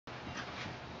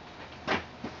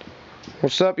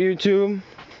What's up, YouTube?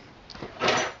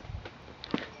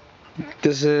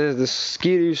 This is the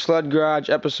Ski-Doo Sled Garage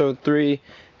episode 3.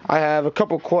 I have a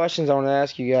couple questions I want to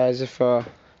ask you guys if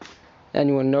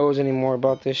anyone knows any more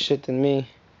about this shit than me.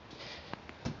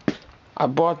 I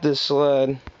bought this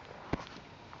sled.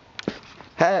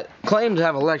 Claimed to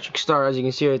have electric start, as you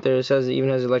can see right there. It says it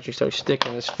even has electric start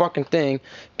sticker. This fucking thing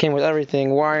came with everything: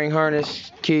 wiring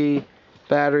harness, key,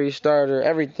 battery, starter,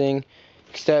 everything.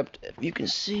 Except if you can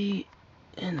see,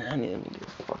 and I need to get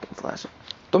a fucking flashlight.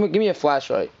 Give me a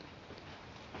flashlight.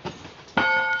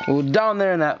 Well, down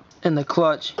there in the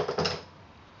clutch,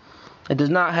 it does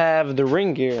not have the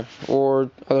ring gear, or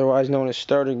otherwise known as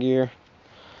starter gear.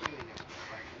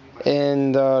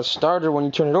 And the starter, when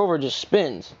you turn it over, just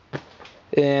spins.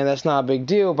 And that's not a big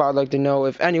deal, but I'd like to know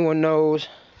if anyone knows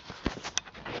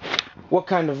what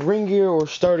kind of ring gear or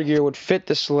starter gear would fit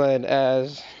the sled,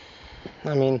 as,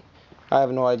 I mean, I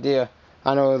have no idea.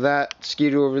 I know that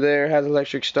Ski-Doo over there has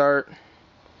electric start.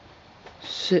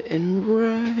 Sitting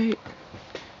right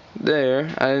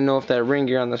there. I didn't know if that ring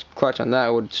gear on the clutch on that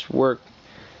would work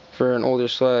for an older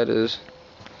sled as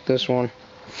this one.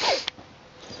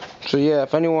 So yeah,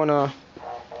 if anyone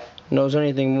knows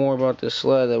anything more about this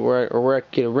sled, where I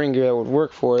could get a ring gear that would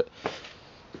work for it,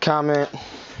 comment,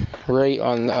 rate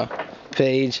on the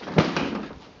page.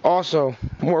 Also,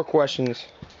 more questions.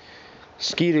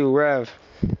 Ski-Doo rev.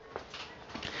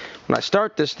 When I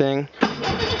start this thing, it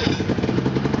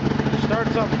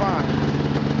starts up fine.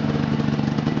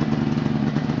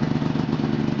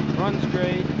 Runs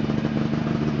great.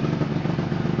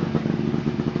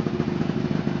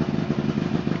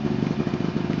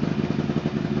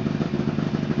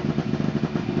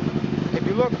 If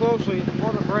you look closely,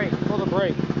 pull the brake.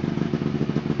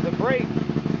 The brake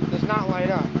does not light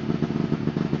up.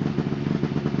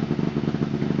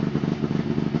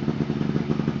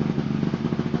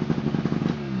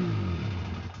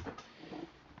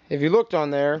 If you looked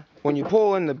on there, when you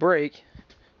pull in the brake,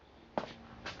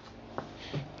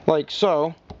 like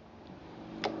so,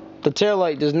 the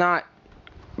taillight does not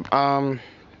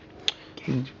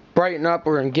brighten up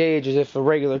or engage as if a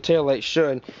regular taillight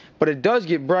should, but it does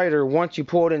get brighter once you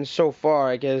pull it in so far.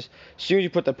 I guess as soon as you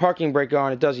put the parking brake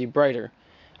on, it does get brighter.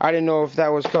 I didn't know if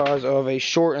that was because of a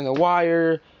short in the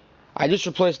wire. I just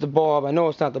replaced the bulb. I know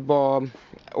it's not the bulb,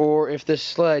 or if this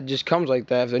sled just comes like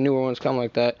that, if the newer ones come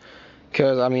like that.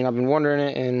 Because, I mean, I've been wondering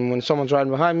it, and when someone's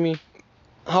riding behind me,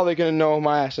 how are they going to know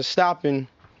my ass is stopping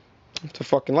if the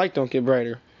fucking light don't get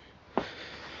brighter?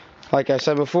 Like I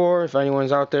said before, if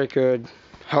anyone's out there could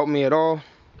help me at all,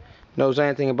 knows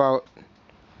anything about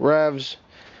revs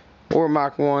or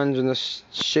Mach 1s and this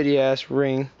shitty ass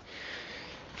ring,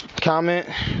 comment,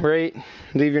 rate,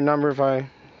 leave your number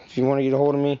if you want to get a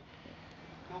hold of me.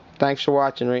 Thanks for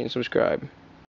watching, rate, and subscribe.